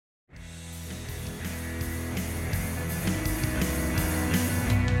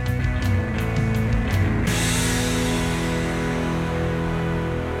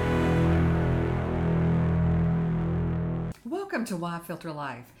Welcome to Why Filter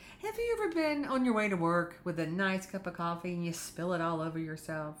Life. Have you ever been on your way to work with a nice cup of coffee and you spill it all over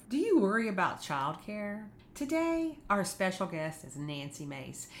yourself? Do you worry about childcare? Today, our special guest is Nancy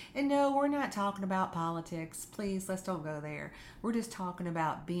Mace. And no, we're not talking about politics. Please, let's don't go there. We're just talking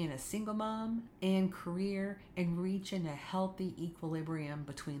about being a single mom and career and reaching a healthy equilibrium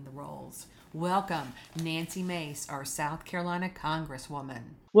between the roles. Welcome, Nancy Mace, our South Carolina Congresswoman.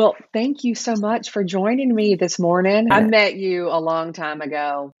 Well, thank you so much for joining me this morning. I met you a long time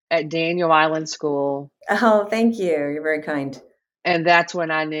ago at Daniel Island School. Oh, thank you. You're very kind. And that's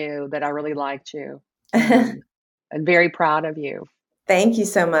when I knew that I really liked you. I'm very proud of you. Thank you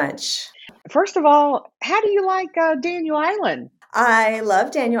so much. First of all, how do you like Daniel Island? I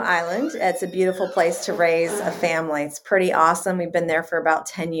love Daniel Island. It's a beautiful place to raise a family. It's pretty awesome. We've been there for about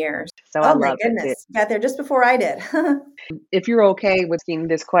 10 years. So oh, my goodness. Got there just before I did. If you're okay with seeing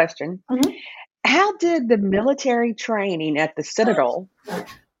this question, How did the military training at the Citadel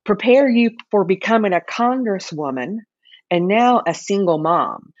prepare you for becoming a congresswoman and now a single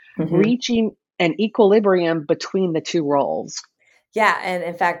mom, reaching an equilibrium between the two roles? Yeah. And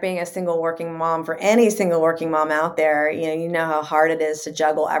in fact, being a single working mom, for any single working mom out there, you know how hard it is to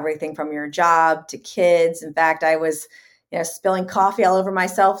juggle everything from your job to kids. In fact, I was spilling coffee all over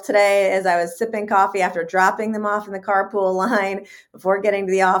myself today as I was sipping coffee after dropping them off in the carpool line before getting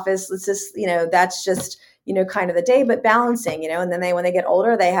to the office. It's just, that's just, kind of the day, but balancing, and then when they get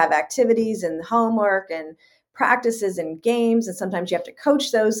older, they have activities and homework and practices and games. And sometimes you have to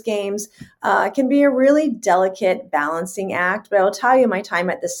coach those games. It can be a really delicate balancing act, but I will tell you my time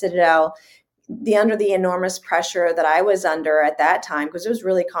at the Citadel, under the enormous pressure that I was under at that time, because it was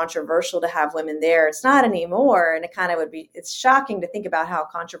really controversial to have women there. It's not anymore. And it's shocking to think about how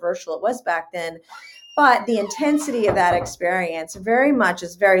controversial it was back then. But the intensity of that experience very much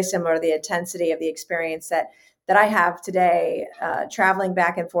is very similar to the intensity of the experience that I have today, traveling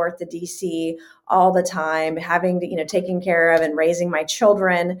back and forth to DC all the time, having to, taking care of and raising my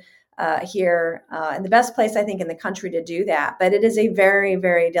children here, and the best place I think in the country to do that. But it is a very,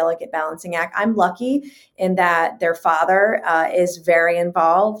 very delicate balancing act. I'm lucky in that their father is very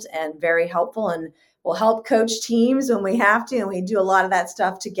involved and very helpful and will help coach teams when we have to. And we do a lot of that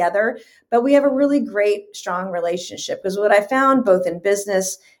stuff together. But we have a really great, strong relationship, because what I found both in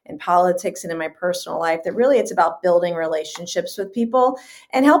business and politics and in my personal life, that really it's about building relationships with people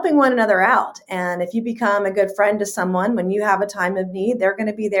and helping one another out. And if you become a good friend to someone, when you have a time of need, they're going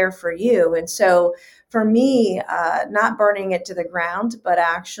to be there for you. And so for me, not burning it to the ground, but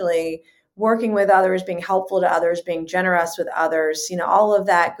actually working with others, being helpful to others, being generous with others, all of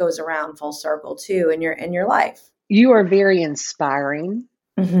that goes around full circle too in your life. You are very inspiring.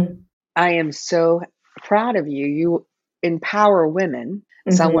 I am so proud of you. You empower women.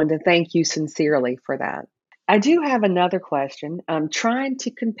 So I want to thank you sincerely for that. I do have another question. I'm trying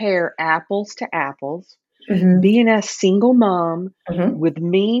to compare apples to apples. Being a single mom with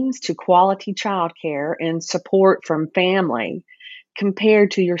means to quality childcare and support from family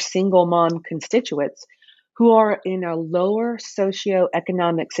compared to your single mom constituents who are in a lower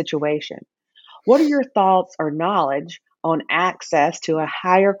socioeconomic situation. What are your thoughts or knowledge on access to a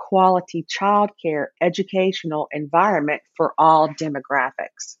higher quality childcare educational environment for all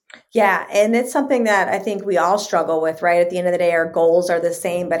demographics? Yeah, and it's something that I think we all struggle with, right? At the end of the day, our goals are the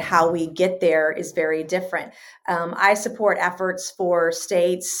same, but how we get there is very different. I support efforts for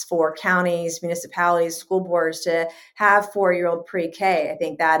states, for counties, municipalities, school boards to have 4-year-old pre-K. I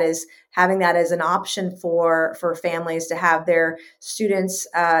think that is having that as an option for families to have their students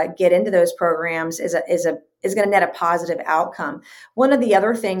get into those programs is going to net a positive outcome. One of the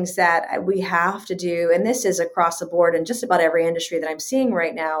other things that we have to do, and this is across the board in just about every industry that I'm seeing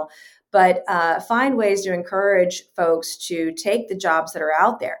right now, but find ways to encourage folks to take the jobs that are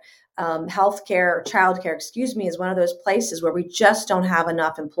out there. Healthcare, childcare, is one of those places where we just don't have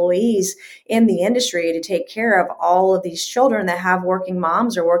enough employees in the industry to take care of all of these children that have working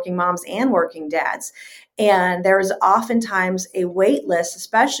moms or working moms and working dads. And there's oftentimes a wait list,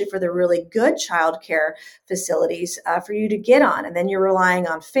 especially for the really good childcare facilities for you to get on. And then you're relying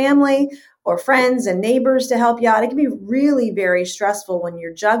on family or friends and neighbors to help you out. It can be really very stressful when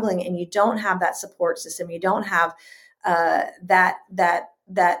you're juggling and you don't have that support system. You don't have that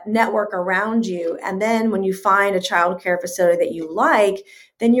network around you. And then when you find a childcare facility that you like,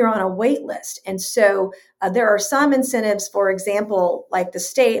 then you're on a wait list. And so there are some incentives, for example, like the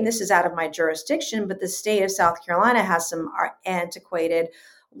state, and this is out of my jurisdiction, but the state of South Carolina has some antiquated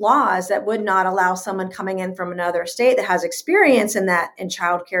laws that would not allow someone coming in from another state that has experience in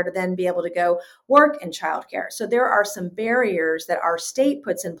childcare to then be able to go work in childcare. So there are some barriers that our state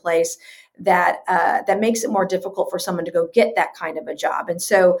puts in place that makes it more difficult for someone to go get that kind of a job. And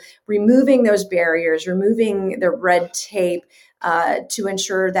so removing those barriers, removing the red tape to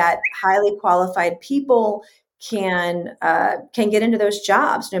ensure that highly qualified people can get into those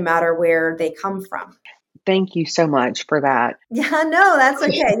jobs no matter where they come from. Thank you so much for that. Yeah, no, that's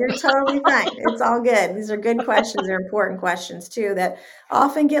okay. You're totally fine. It's all good. These are good questions. They're important questions too that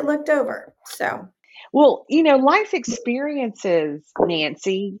often get looked over. So, well, life experiences,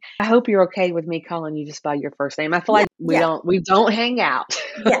 Nancy. I hope you're okay with me calling you just by your first name. I feel like we don't hang out.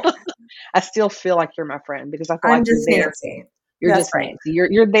 Yeah. I still feel like you're my friend because I feel I'm like just you're there. Nancy. You're That's just right. Nancy.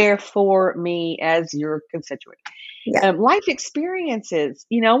 You're there for me as your constituent. Yeah. Life experiences.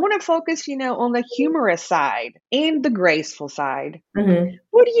 I want to focus, on the humorous side and the graceful side. Mm-hmm.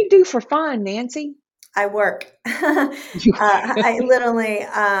 What do you do for fun, Nancy? I work. I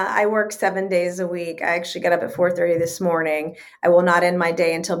work 7 days a week. I actually got up at 4:30 this morning. I will not end my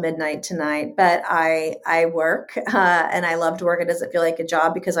day until midnight tonight, but I work and I love to work. It doesn't feel like a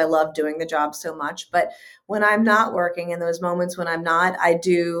job because I love doing the job so much. But when I'm not working, in those moments when I'm not, I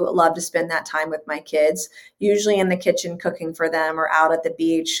do love to spend that time with my kids, usually in the kitchen cooking for them or out at the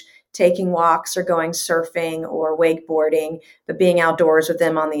beach, taking walks or going surfing or wakeboarding, but being outdoors with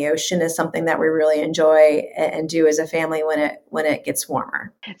them on the ocean is something that we really enjoy and do as a family when it gets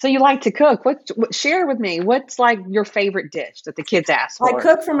warmer. So you like to cook. Share with me, what's like your favorite dish that the kids ask for? I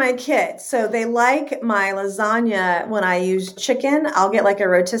cook for my kids. So they like my lasagna when I use chicken. I'll get like a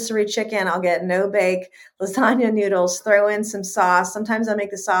rotisserie chicken. I'll get no-bake lasagna noodles, throw in some sauce. Sometimes I'll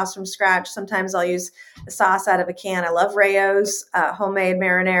make the sauce from scratch. Sometimes I'll use the sauce out of a can. I love Rayo's homemade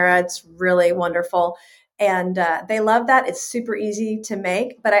marinara. It's really wonderful. And they love that. It's super easy to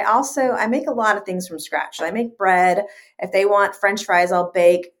make. But I make a lot of things from scratch. So I make bread. If they want French fries, I'll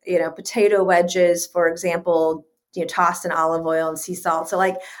bake, potato wedges, for example, tossed in olive oil and sea salt. So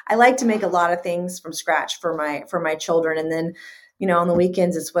I like to make a lot of things from scratch for my children. And then, on the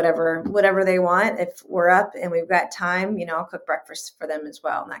weekends, it's whatever they want. If we're up and we've got time, I'll cook breakfast for them as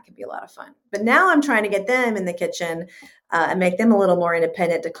well. And that can be a lot of fun. But now I'm trying to get them in the kitchen and make them a little more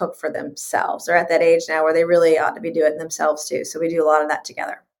independent to cook for themselves. They're at that age now where they really ought to be doing it themselves too. So we do a lot of that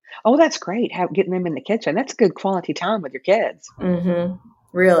together. Oh, that's great. Getting them in the kitchen. That's good quality time with your kids. Mm-hmm.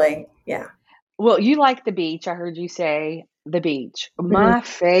 Really? Yeah. Well, you like the beach. I heard you say the beach. Mm-hmm. My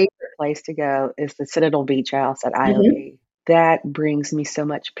favorite place to go is the Citadel Beach House at IOP. Mm-hmm. That brings me so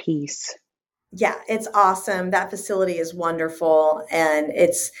much peace. Yeah, it's awesome. That facility is wonderful. And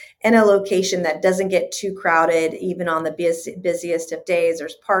it's in a location that doesn't get too crowded, even on the busiest of days.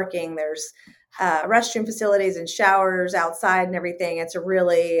 There's parking, there's restroom facilities and showers outside and everything. It's a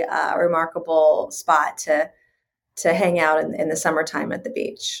really remarkable spot to hang out in the summertime at the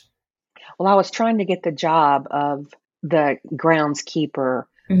beach. Well, I was trying to get the job of the groundskeeper,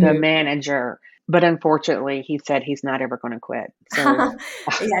 mm-hmm. the manager, but unfortunately, he said he's not ever going to quit. So,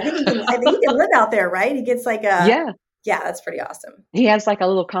 yeah, I think he can live out there, right? He gets like yeah, that's pretty awesome. He has like a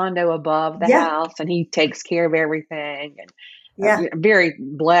little condo above the house, and he takes care of everything. And very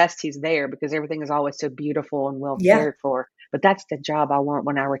blessed he's there because everything is always so beautiful and well cared for. But that's the job I want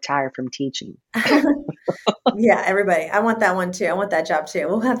when I retire from teaching. Yeah, everybody. I want that one too. I want that job too.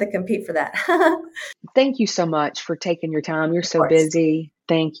 We'll have to compete for that. Thank you so much for taking your time. You're so busy.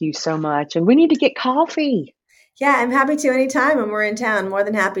 Thank you so much. And we need to get coffee. Yeah, I'm happy to anytime when we're in town. More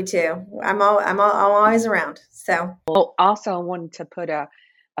than happy to. I'm always around. So. Well, also I wanted to put a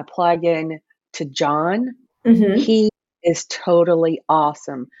plug in to John. Mm-hmm. He is totally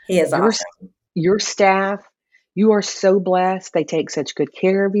awesome. He is awesome. Your staff, you are so blessed. They take such good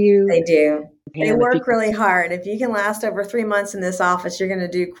care of you. They do. They work really hard. If you can last over 3 months in this office, you're going to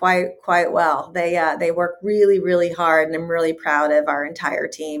do quite well. They work really, really hard, and I'm really proud of our entire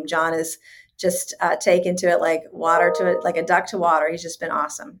team. John is just taken to it like a duck to water. He's just been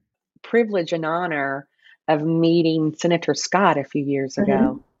awesome. Privilege and honor of meeting Senator Scott a few years ago.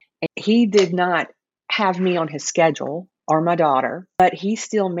 Mm-hmm. And he did not have me on his schedule or my daughter, but he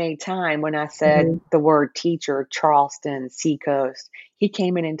still made time when I said mm-hmm. the word teacher, Charleston, Seacoast. He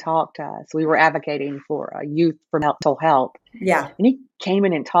came in and talked to us. We were advocating for youth for mental health. Yeah. And he came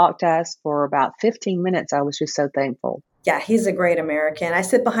in and talked to us for about 15 minutes. I was just so thankful. Yeah, he's a great American. I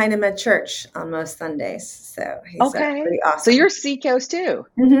sit behind him at church on most Sundays. So he's pretty awesome. So you're Seacoast too?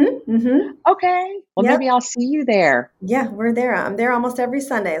 Mm-hmm. Mm-hmm. Okay. Well, maybe I'll see you there. Yeah, we're there. I'm there almost every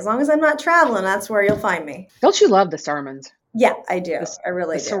Sunday. As long as I'm not traveling, that's where you'll find me. Don't you love the sermons? Yeah, I do. I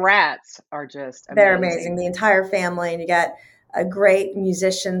really do. The Surratts are just amazing. They're amazing. The entire family. And you got great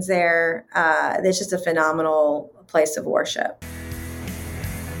musicians there. It's just a phenomenal place of worship.